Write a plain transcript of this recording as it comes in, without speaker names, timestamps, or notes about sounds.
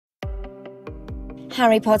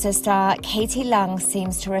Harry Potter star Katie Leung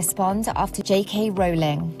seems to respond after J.K.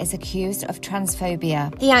 Rowling is accused of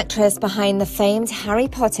transphobia. The actress behind the famed Harry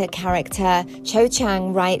Potter character, Cho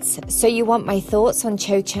Chang, writes, "So you want my thoughts on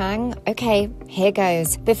Cho Chang? Okay, here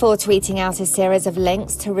goes." Before tweeting out a series of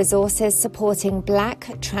links to resources supporting Black,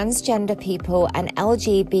 transgender people and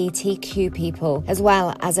LGBTQ people, as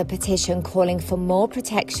well as a petition calling for more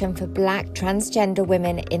protection for Black transgender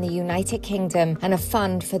women in the United Kingdom and a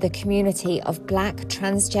fund for the community of Black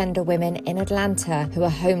transgender women in Atlanta who are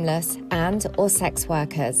homeless and/or sex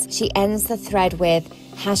workers. She ends the thread with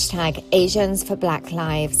 #Asians for Black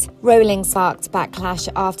Lives. Rowling sparked backlash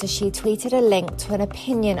after she tweeted a link to an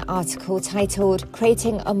opinion article titled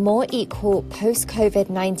 "Creating a More Equal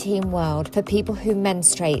Post-COVID-19 World for People Who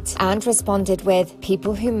Menstruate" and responded with,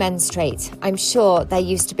 "People who menstruate. I'm sure there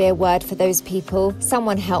used to be a word for those people.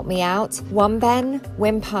 Someone help me out. Wumben,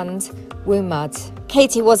 Wimpund, Woomud."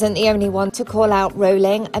 Katie wasn't the only one to call out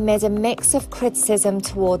Rowling amid a mix of criticism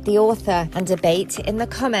toward the author and debate in the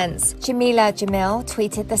comments. Jamila Jamil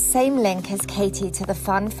tweeted the same link as Katie to the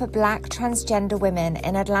Fund for Black Transgender Women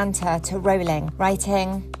in Atlanta to Rowling,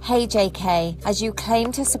 writing, "Hey JK, as you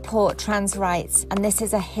claim to support trans rights, and this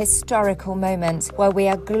is a historical moment where we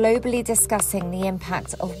are globally discussing the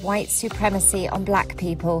impact of white supremacy on Black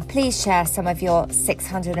people, please share some of your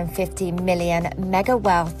 650 million mega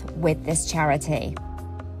wealth with this charity."